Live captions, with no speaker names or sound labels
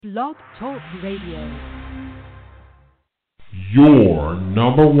Blog Talk Radio. Your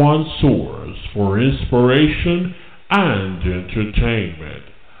number one source for inspiration and entertainment.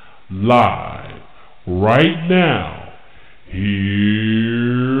 Live right now.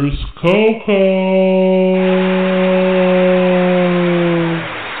 Here's Koko.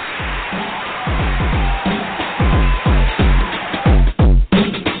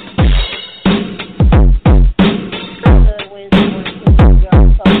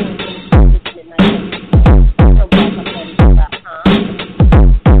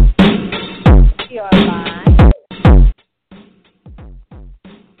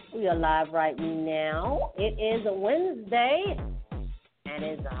 Live right now. It is a Wednesday, and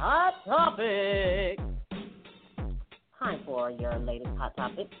it's a hot topic. Time for your latest hot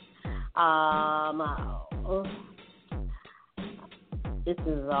topic. This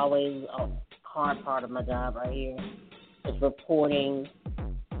is always a hard part of my job right here. It's reporting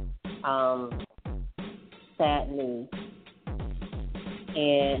sad news.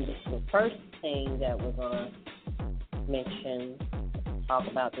 And the first thing that we're going to talk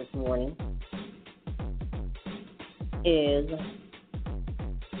about this morning is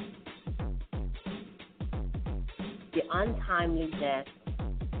the untimely death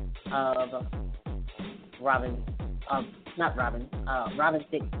of Robin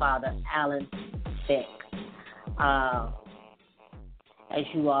Thicke's father, Alan Thicke. As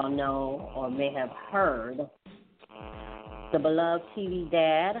you all know or may have heard, the beloved TV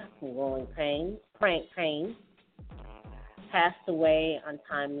dad, Growing Pains, Frank Pains, passed away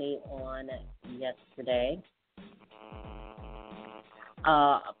untimely on yesterday.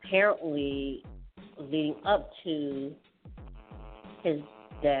 Apparently, leading up to his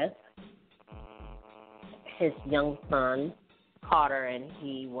death, his young son, Carter, and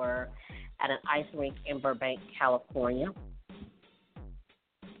he were at an ice rink in Burbank, California.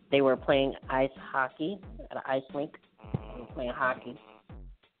 They were playing ice hockey at an ice rink. They were playing hockey.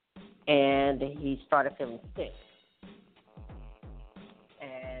 And he started feeling sick.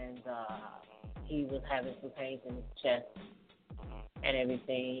 He was having some pains in his chest and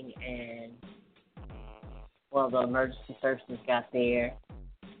everything, and the emergency services got there,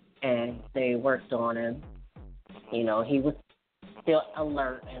 and they worked on him. You know, he was still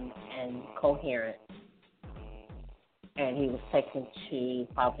alert and coherent, and he was taken to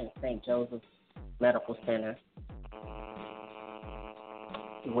Providence St. Joseph's Medical Center,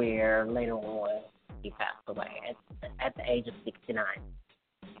 where later on he passed away at the age of 69.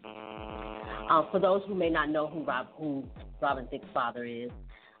 For those who may not know who Robin Thicke's father is,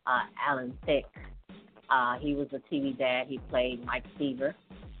 Alan Thicke, he was a TV dad. He played Mike Seaver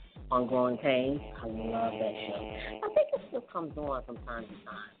on Growing Pains. I love that show. I think it still comes on from time to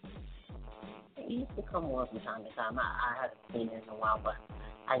time. It used to come on from time to time. I haven't seen it in a while, but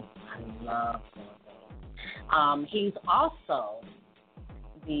I love Growing Pains. He's also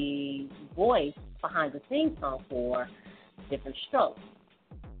the voice behind the theme song for Different Strokes.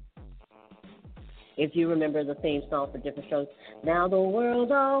 If you remember the theme song for Different Strokes, now the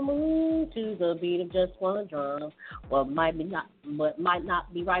world all moves to the beat of just one drum. What might not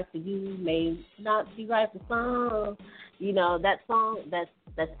be right for you may not be right for some. You know that song.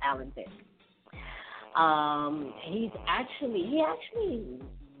 That's Alan Thicke. He actually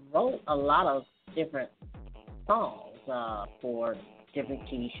wrote a lot of different songs for different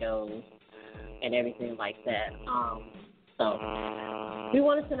TV shows and everything like that. So we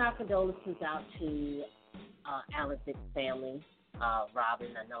want to send our condolences out to Alan Thicke's family.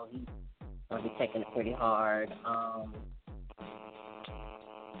 Robin, I know he's going to be taking it pretty hard.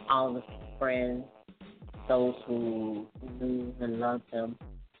 All of his friends, those who knew and loved him,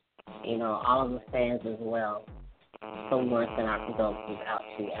 you know, all of the fans as well. So we want to send our condolences out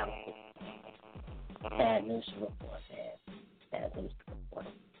to Alan Thicke. Sad news to report, man. Sad news to report.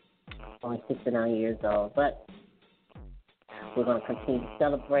 Only 69 years old, but we're going to continue to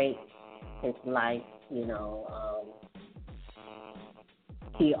celebrate his life, you know.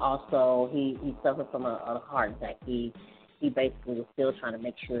 He also, he suffered from a heart attack. He basically was still trying to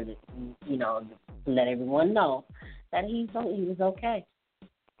make sure that, you know, to let everyone know that he was okay.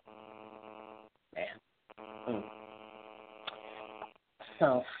 Yeah.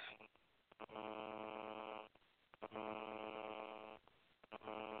 So,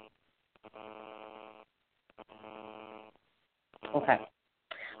 okay.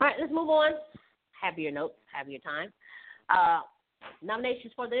 All right, let's move on. Have your notes, have your time.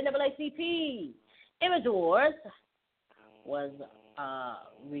 Nominations for the NAACP Image Awards was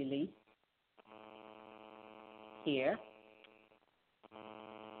released here.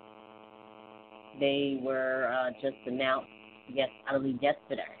 They were just announced Yes, I believe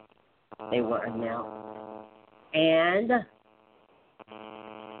yesterday they were announced. And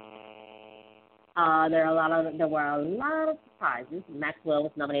there were a lot of surprises. Maxwell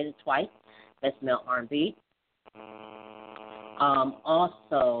was nominated twice, Best Male R&B.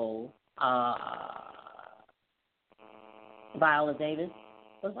 Also, Viola Davis.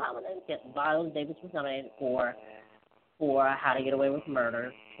 Was Viola Davis? Yes, Viola Davis was nominated for How to Get Away with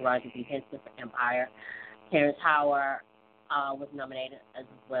Murder. Roger B. Henson for Empire. Terrence Howard was nominated as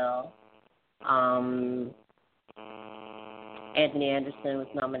well. Anthony Anderson was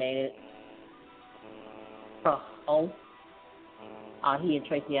nominated for Host. He and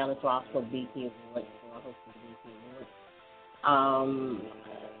Tracy Ellis Ross for BT Awards, for Host of BT Awards.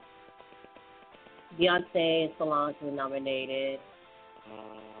 Beyonce and Solange were nominated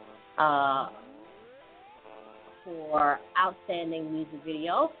for Outstanding Music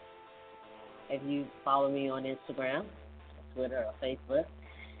Video. If you follow me on Instagram, Twitter, or Facebook,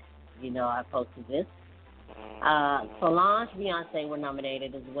 you know I posted this. Solange, Beyonce were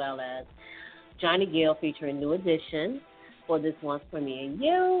nominated, as well as Johnny Gill featuring New Edition for This One's For Me and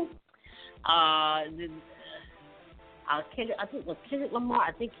You. I think it was Kendrick Lamar.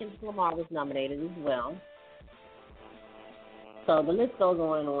 I think Kendrick Lamar was nominated as well. So the list goes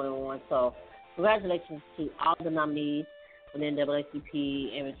on and on and on. So congratulations to all the nominees for the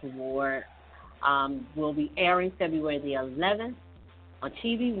NAACP Image Award. Will be airing February the 11th on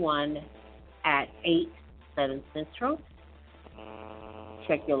TV One at 7 Central.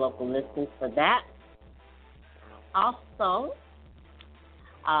 Check your local listings for that. Also,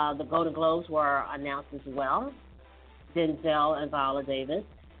 the Golden Globes were announced as well. Denzel and Viola Davis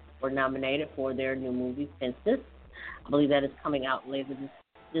were nominated for their new movie, Fences. I believe that is coming out later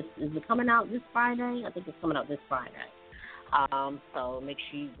is it coming out this Friday? I think it's coming out this Friday. So make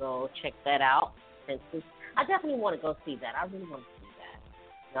sure you go check that out. Fences. I definitely want to go see that. I really want to see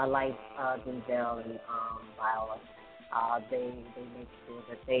that. I like Denzel and Viola. They make sure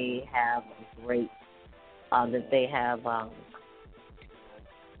that they have a great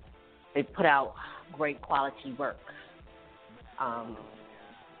they put out great quality work.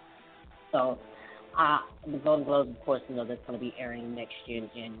 So the Golden Globes, of course, you know that's going to be airing next year in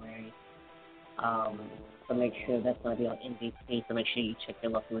January. So make sure that's going to be on NBC. So make sure you check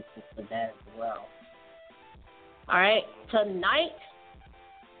your local listings for that as well. All right, tonight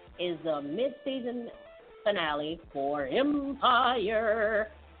is the mid-season finale for Empire,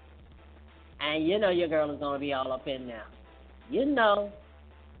 and you know your girl is going to be all up in there. You know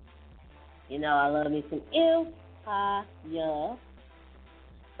I love me some Empire.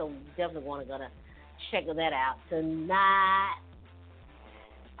 So definitely gonna check that out tonight.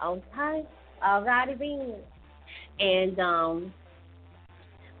 Okay, alrighty then. And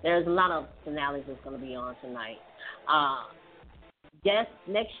there's a lot of finales that's gonna be on tonight. Yes,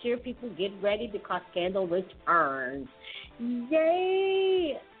 next year people get ready because Scandal returns.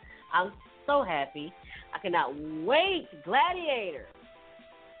 Yay! I'm so happy. I cannot wait. Gladiator,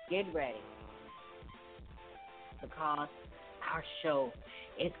 get ready because our show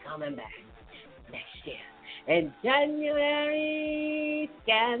is coming back next year in January.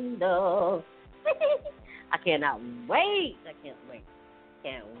 Scandal. I cannot wait.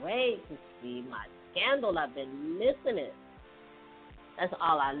 Can't wait to see my Scandal. I've been missing it. That's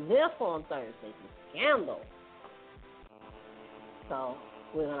all I live for on Thursdays is Scandal. So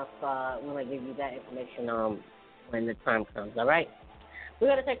we're gonna give you that information when the time comes. All right. We're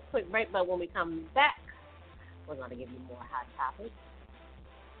gonna take a quick break, but when we come back, we're gonna give you more hot topics.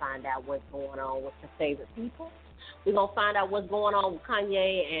 Find out what's going on with your favorite people. We're gonna find out what's going on with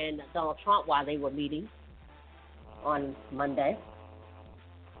Kanye and Donald Trump while they were meeting on Monday.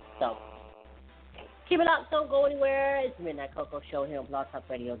 So keep it up. Don't go anywhere. It's Midnight Koko Show here on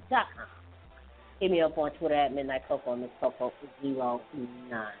blogtalkradio.com. Hit me up on Twitter at Midnight Koko and Miss Koko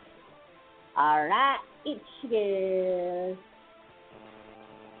 09. All right, it is.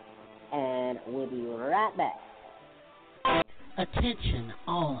 And we'll be right back. Attention,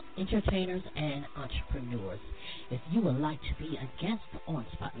 all entertainers and entrepreneurs. If you would like to be a guest on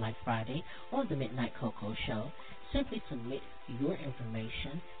Spotlight Friday or the Midnight Koko Show, simply submit your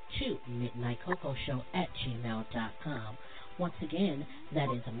information to midnightkokoshow@gmail.com. Once again, that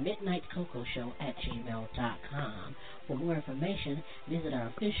is midnightkokoshow@gmail.com. For more information, visit our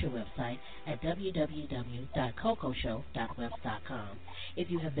official website at www.kokoshow.webs.com.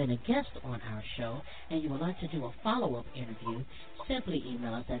 If you have been a guest on our show and you would like to do a follow-up interview, simply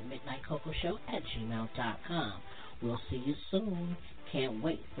email us at midnightkokoshow@gmail.com. We'll see you soon. Can't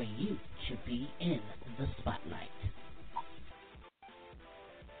wait for you to be in the spotlight.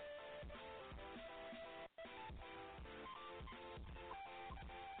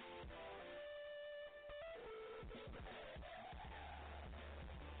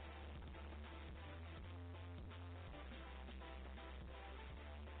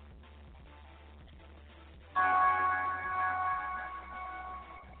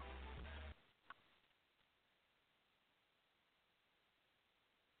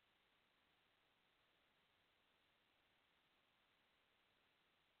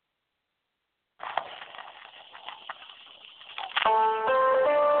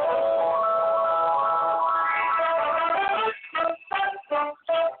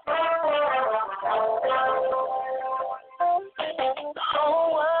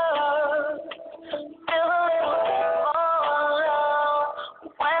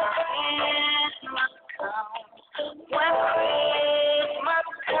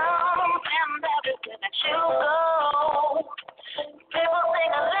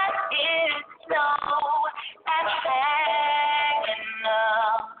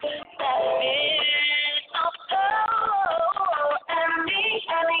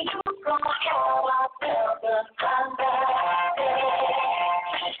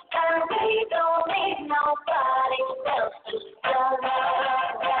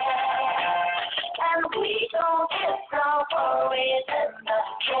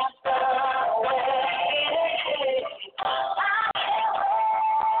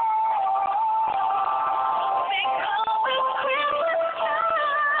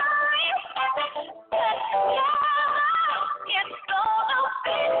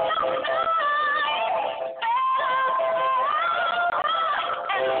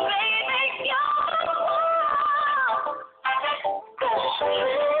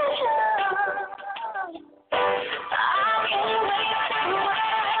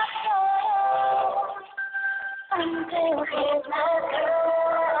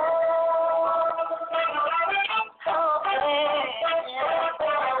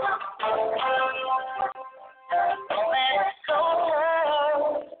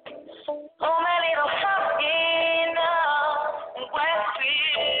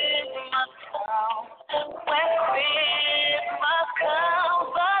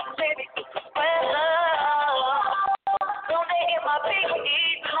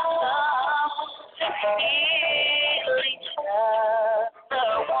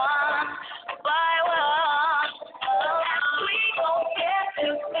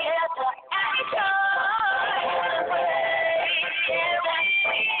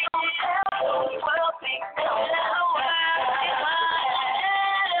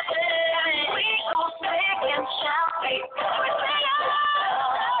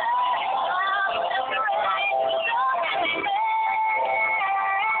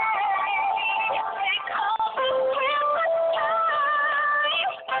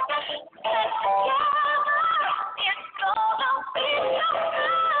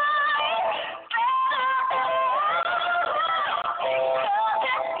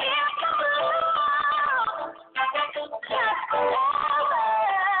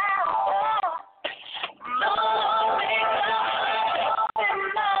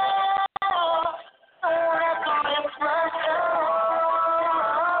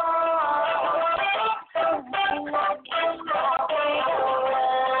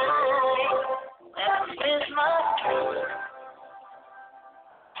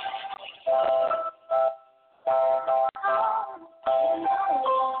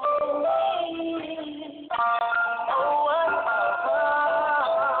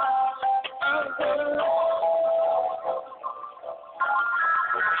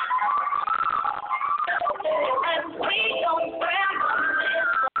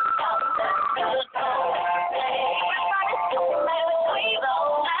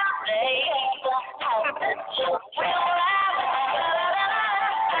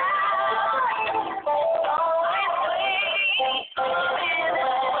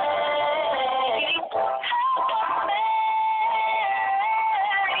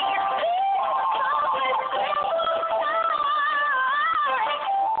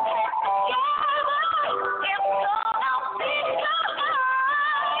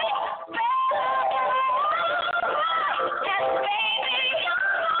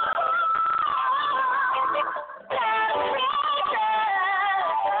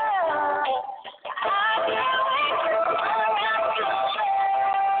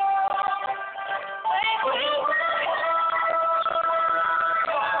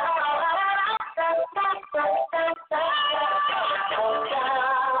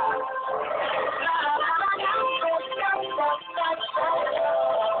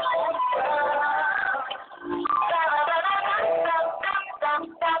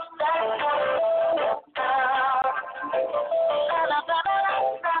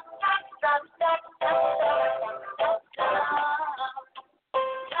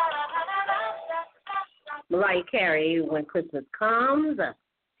 Mariah Carey, When Christmas Comes,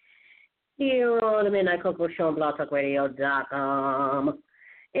 here on the Midnight Koko Show on blogtalkradio.com.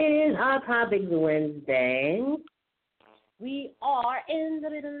 It is Hot Topics Wednesday. We are in the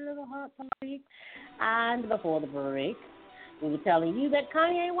middle of a hot topic, and before the break, we were telling you that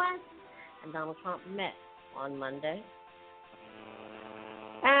Kanye West and Donald Trump met on Monday.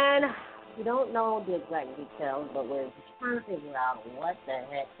 And we don't know the exact details, but we're trying to figure out what the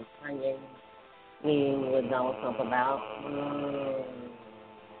heck was Kanye meeting with Donald Trump about.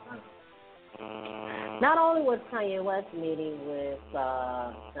 Not only was Kanye West meeting with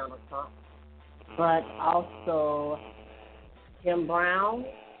Donald Trump, but also Jim Brown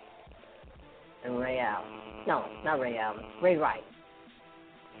and Ray Allen. No, not Ray Allen. Ray Rice.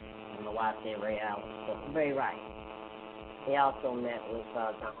 I don't know why I said Ray Allen, but Ray Rice. He also met with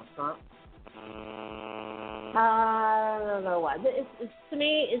Donald Trump. I don't know why. To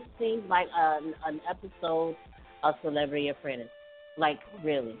me, it seems like an episode of Celebrity Apprentice. Like,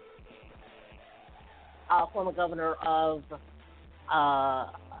 really. Former governor of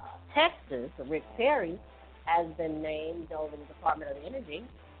Texas, Rick Perry, has been named over the Department of Energy.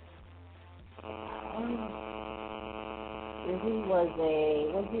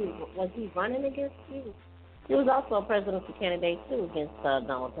 Was he running against you? He was also a presidential candidate too against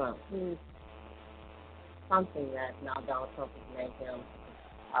Donald Trump. Something that now Donald Trump has made him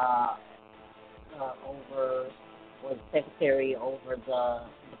over was secretary over the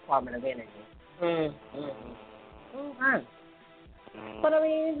Department of Energy. But I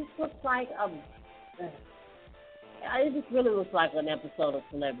mean, it just looks like it just really looks like an episode of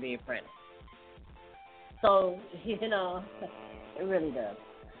Celebrity Apprentice. So it really does.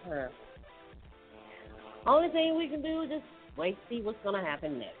 Only thing we can do is just wait, see what's gonna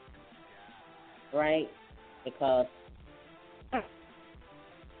happen next, right? Because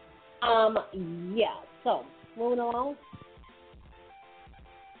yeah. So moving along,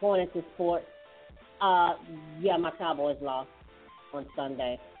 going into sports. Yeah, my Cowboys lost on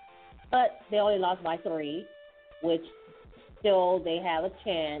Sunday, but they only lost by 3, which still they have a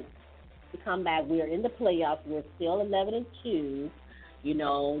chance to come back. We are in the playoffs. We're still 11-2. You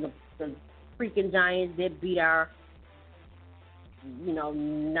know, the freaking Giants did beat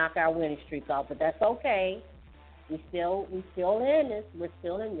knock our winning streak off, but that's okay. We still in this. We're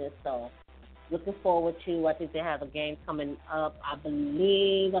still in this. So looking forward to. I think they have a game coming up. I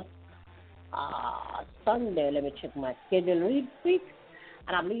believe Sunday. Let me check my schedule real quick.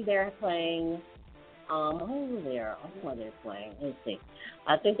 And I believe they're playing. Who are they playing? Let's see.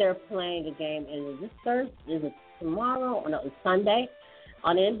 I think they're playing a game. Is it this Thursday? Is it tomorrow? Or no, it's Sunday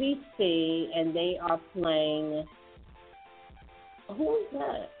on NBC, and they are playing. Who is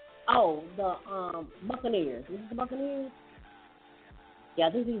that? Oh, the Buccaneers. Is it the Buccaneers? Yeah,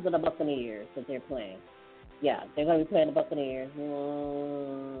 I think these are the Buccaneers that they're playing. Yeah, they're going to be playing the Buccaneers.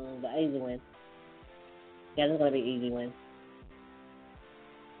 The easy win. Yeah, this is going to be an easy win.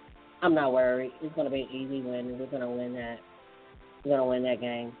 I'm not worried. It's going to be an easy win. We're going to win that. We're going to win that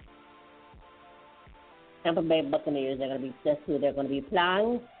game. Tampa Bay Buccaneers. That's who they're going to be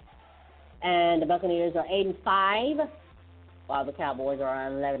playing. And the Buccaneers are 8-5, while the Cowboys are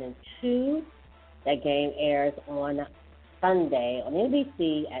 11-2. That game airs on Sunday on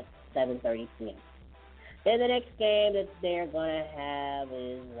NBC at 7:30 p.m. Then the next game that they're going to have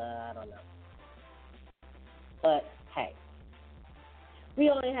is, I don't know. But, hey, we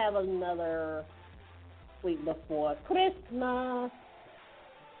only have another week before Christmas.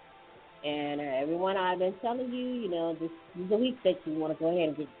 And everyone, I've been telling you, this is the week that you want to go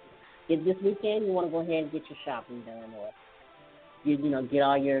ahead and get this weekend, you want to go ahead and get your shopping done, or get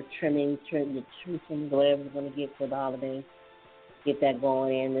all your trimming, whatever you're going to get for the holidays. Get that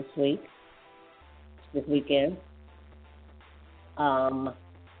going in this weekend. I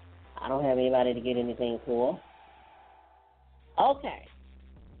don't have anybody to get anything for. Okay.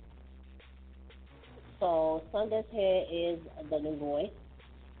 So Sunday's Head is the new voice.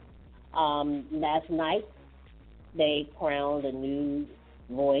 Last night they crowned a new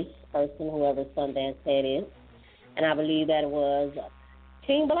voice person, whoever Sundance Head is, and I believe that was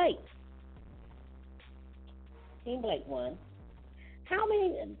Team Blake. Team Blake won. How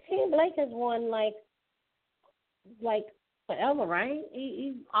many? Team Blake has won like forever, right?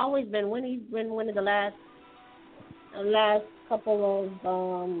 He's always been winning. He's been winning the last couple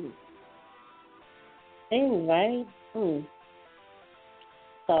of things, right?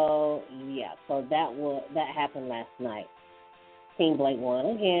 So yeah, so that happened last night. Team Blake won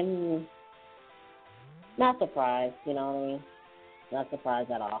again. Not surprised, you know what I mean? Not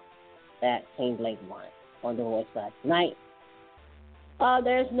surprised at all that Team Blake won on the Voice last night.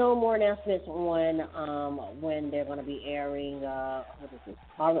 There's no more announcements on when they're going to be airing. What is this?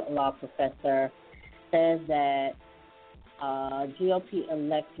 Harvard Law professor says that GOP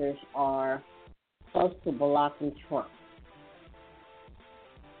electors are close to blocking Trump.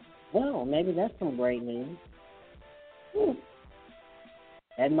 Well, maybe that's some great news.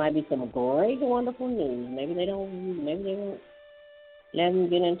 That might be some great, wonderful news. Maybe they won't let him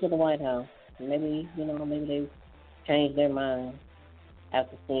get into the White House. Maybe they changed their mind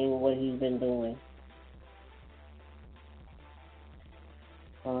after seeing what he's been doing.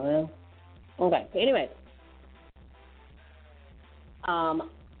 Okay. Anyway,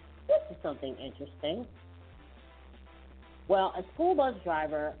 this is something interesting. Well, a school bus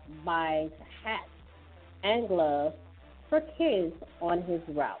driver buys hats and gloves for kids on his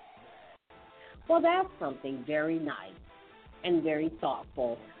route. Well, that's something very nice. and very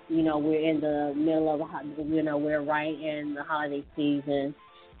thoughtful. We're in the middle of, we're right in the holiday season,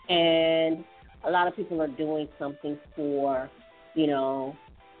 and a lot of people are doing something for,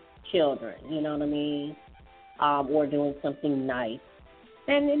 children, you know what I mean, or doing something nice,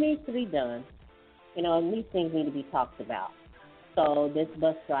 and it needs to be done. These things need to be talked about. So this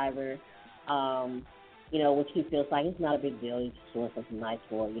bus driver, which he feels like it's not a big deal. He's just doing something nice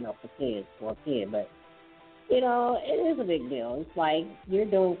for a kid. But, it is a big deal. It's like you're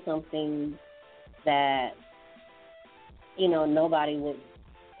doing something that, nobody would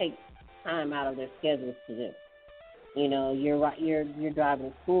take time out of their schedules to do. You're driving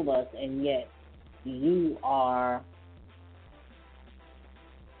a school bus, and yet you are,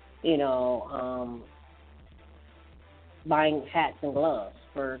 buying hats and gloves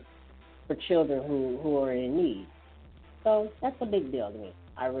for children who are in need. So that's a big deal to me.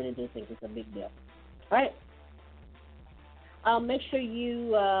 I really do think it's a big deal. All right. Make sure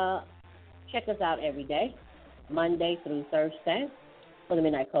you check us out every day, Monday through Thursday, for the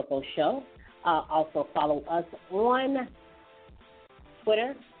Midnight Koko Show. Also follow us on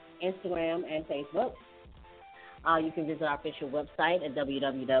Twitter, Instagram, and Facebook. You can visit our official website at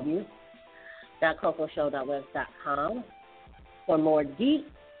www.kokoshow.webs.com for more deep.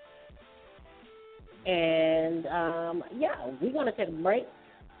 And, we're going to take a break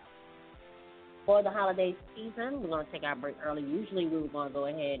for the holiday season. We're going to take our break early. Usually we were going to go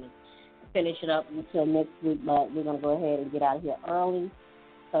ahead and finish it up until next week, but we're going to go ahead and get out of here early.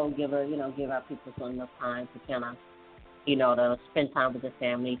 So give our people some enough time to kind of, to spend time with their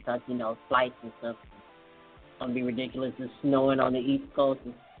family because, flights and stuff it's going to be ridiculous. It's snowing on the East Coast.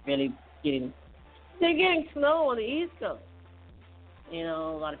 It's really getting snow on the East Coast. A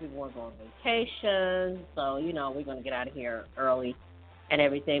lot of people want to go on vacation. So, we're going to get out of here early and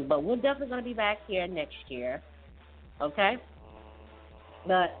everything. But we're definitely going to be back here next year. Okay?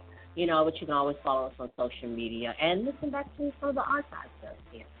 But, but you can always follow us on social media and listen back to some of the archive stuff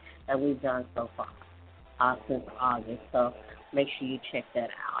here that we've done so far since August. So make sure you check that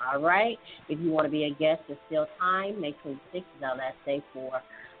out. All right? If you want to be a guest, there's still time. May 26th is our last day for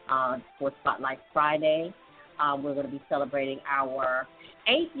Spotlight Friday. We're going to be celebrating our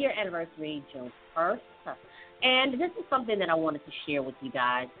 8th year anniversary June 1st. And this is something that I wanted to share with you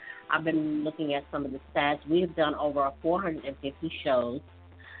guys. I've been looking at some of the stats. We have done over 450 shows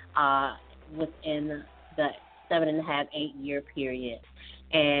within the 7.5, 8-year period.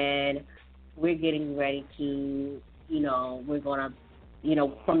 And we're getting ready to, we're going to,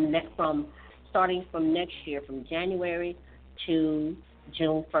 starting from next year, from January to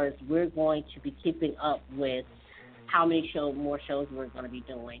June 1st, we're going to be keeping up with how many more shows we're going to be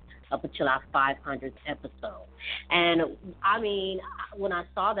doing up until our 500th episode. And, I mean, when I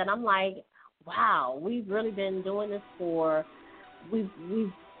saw that, I'm like, wow, we've really been doing this we've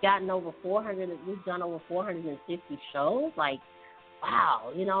gotten over 400, we've done over 450 shows. Like,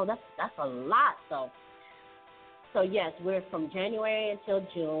 wow, that's a lot. So yes, we're from January until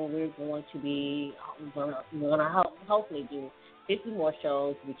June. We're going to hopefully do 50 more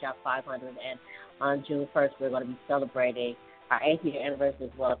shows, reach our 500, and on June 1st, we're going to be celebrating our 8th year anniversary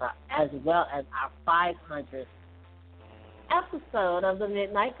as well as our 500th episode of the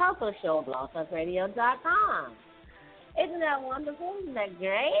Midnight Koko Show, blogtalkradio.com. Isn't that wonderful? Isn't that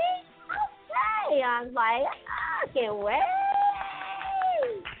great? Okay, I was like, I can't wait.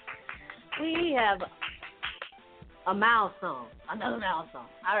 We have a milestone, another milestone.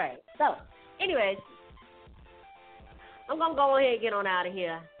 All right, so anyways, I'm going to go ahead and get on out of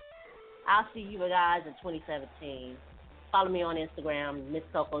here. I'll see you guys in 2017. Follow me on Instagram,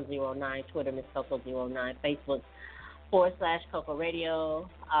 MissCoco09, Twitter, MissCoco09, Facebook /Koko Radio,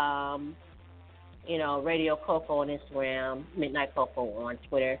 Radio Koko on Instagram, Midnight Koko on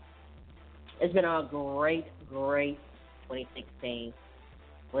Twitter. It's been a great 2016.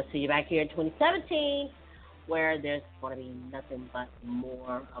 We'll see you back here in 2017, where there's going to be nothing but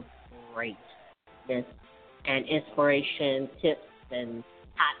more of greatness and inspiration, tips, and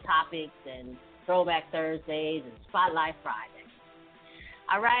hot topics, and Throwback Thursdays, and Spotlight Friday.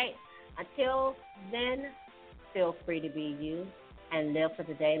 All right? Until then, feel free to be you and live for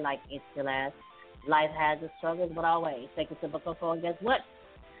today like it's your last. Life has its struggles, but always take a sip of Koko, and guess what?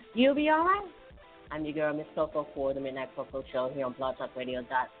 You'll be all right. I'm your girl, Miss Koko, for the Midnight Koko Show here on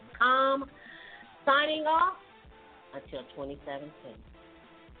blogtalkradio.com. Signing off until 2017.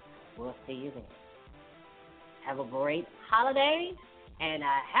 We'll see you then. Have a great holiday and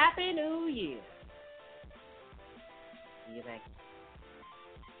a happy new year. See you back.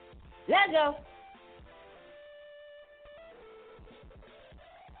 Let's go.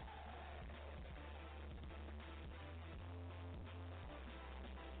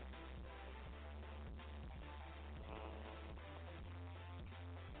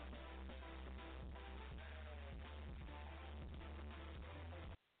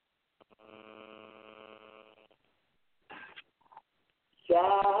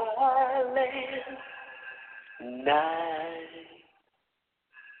 night,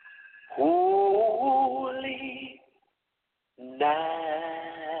 holy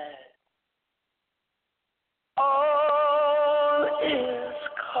night. All is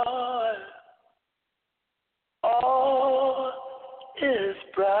calm, all is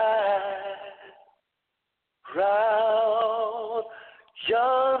bright, round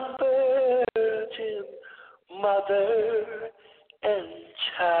young virgin mother and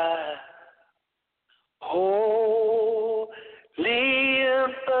child. Holy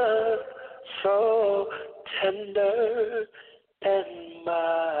infant, so tender and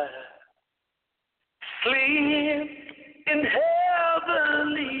mild, sleep in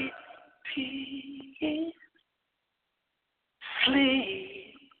heavenly peace,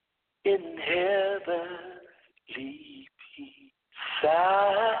 sleep in heavenly peace.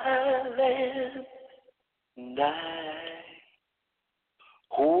 Silent night,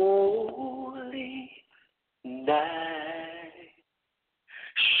 holy night,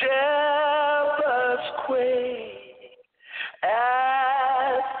 shepherds quake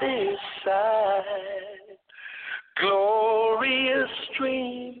at his side, glorious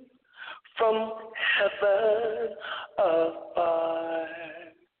stream from heaven afar,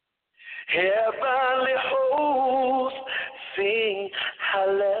 heavenly hosts sing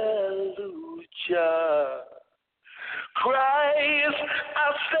hallelujah. Christ,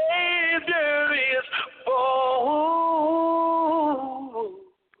 our Savior, is born.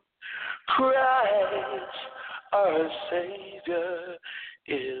 Christ, our Savior,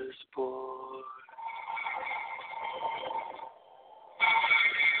 is born.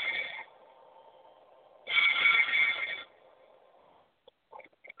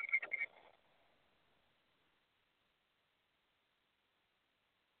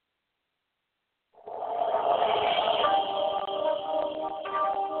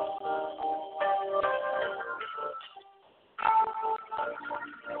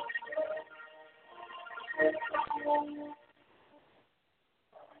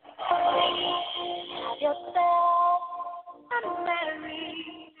 Have yourself a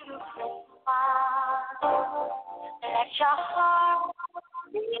merry little Christmas. Let your heart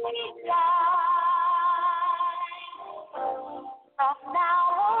be light.